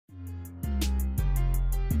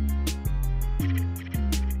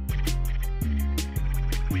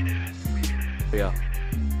Yeah.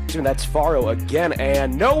 That's Faro again,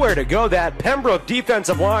 and nowhere to go. That Pembroke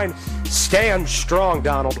defensive line stands strong,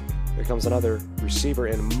 Donald. Here comes another receiver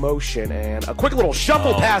in motion, and a quick little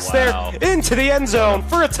shuffle pass there into the end zone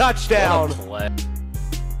for a touchdown.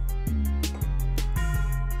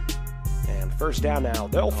 And first down now.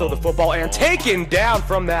 They'll throw the football, and taken down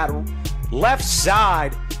from that left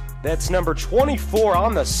side. That's number 24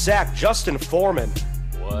 on the sack, Justin Foreman.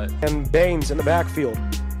 What? And Baines in the backfield.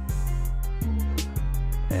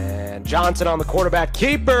 And Johnson on the quarterback.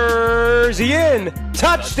 Keepers, he in.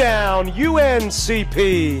 Touchdown,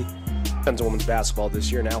 UNCP. Women's basketball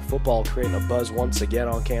this year now. Football creating a buzz once again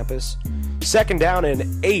on campus. Second down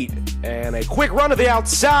and 8. And a quick run to the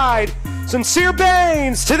outside. Sincere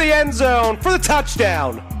Baines to the end zone for the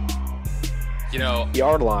touchdown. You know,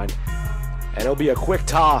 yard line. And it'll be a quick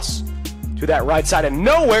toss to that right side. And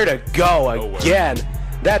nowhere to go again.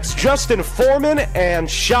 That's Justin Foreman and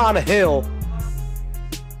Sean Hill.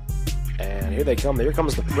 And here they come. Here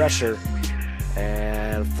comes the pressure.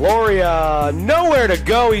 And Floria, nowhere to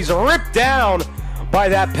go. He's ripped down by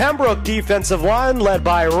that Pembroke defensive line led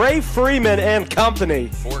by Ray Freeman and company.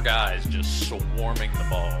 4 guys just swarming the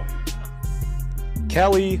ball.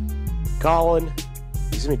 Kelly, Colin,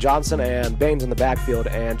 Johnson, and Baines in the backfield.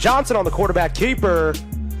 And Johnson on the quarterback keeper.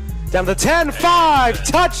 Down to the 10-5.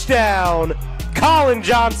 Touchdown, Colin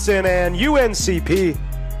Johnson and UNCP.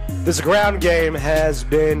 This ground game has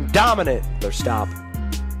been dominant. Their stop.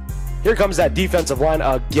 Here comes that defensive line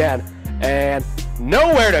again. And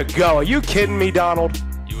nowhere to go. Are you kidding me, Donald?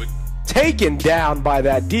 Taken down by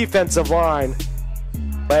that defensive line.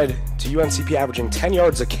 Led to UNCP averaging 10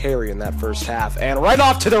 yards a carry in that first half. And right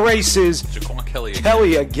off to the races.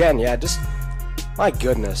 Kelly again. Yeah, just, my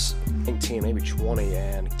goodness. 19, maybe 20.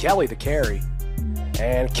 And Kelly the carry.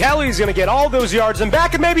 And Kelly's going to get all those yards and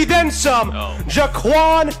back and maybe then some.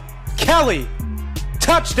 Jaquan Kelly.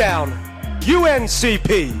 Touchdown,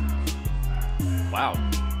 UNCP. Wow.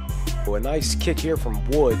 A nice kick here from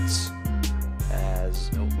Woods.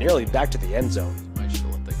 As nearly back to the end zone.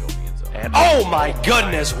 And oh my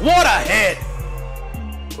goodness, what a hit!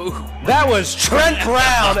 Ooh. That was Trent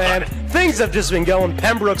Brown, and things have just been going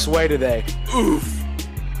Pembroke's way today. Oof.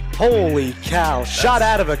 Holy cow, shot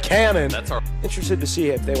out of a cannon. Interested to see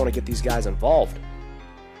if they want to get these guys involved.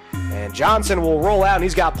 And Johnson will roll out, and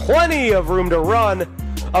he's got plenty of room to run.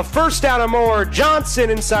 A first down or more.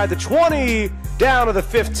 Johnson inside the 20, down to the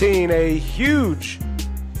 15. A huge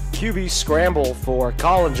QB scramble for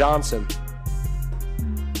Colin Johnson.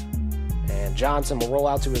 And Johnson will roll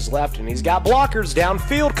out to his left, and he's got blockers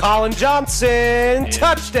downfield. Colin Johnson,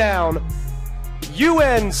 touchdown,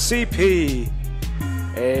 UNCP.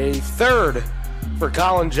 A third for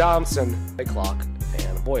Colin Johnson. Clock.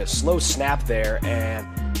 And boy, a slow snap there. And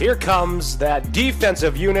here comes that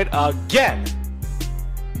defensive unit again.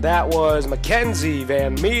 That was McKenzie,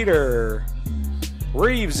 Van Meter,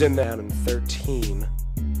 Reeves in down in 13.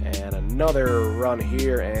 And another run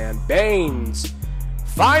here. And Baines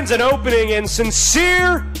finds an opening, and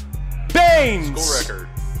Sincere Baines School record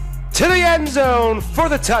to the end zone for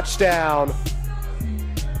the touchdown.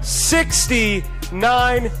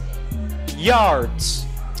 69 yards.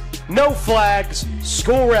 No flags,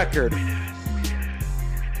 school record.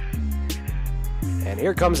 And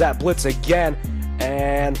here comes that blitz again.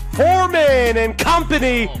 And Foreman and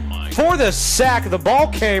company for the sack. The ball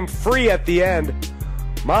came free at the end.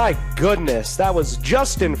 My goodness, that was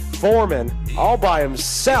Justin Foreman all by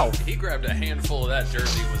himself. He grabbed a handful of that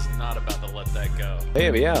jersey, was not about to let that go.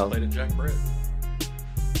 Maybe, yeah. Played at Jack Britt.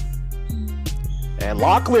 And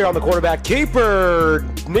Locklear on the quarterback keeper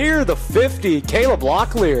near the 50. Caleb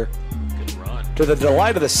Locklear. Good run. To the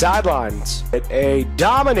delight of the sidelines. A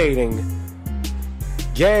dominating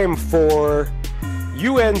game for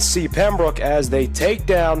UNC Pembroke as they take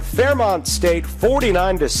down Fairmont State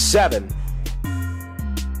 49-7.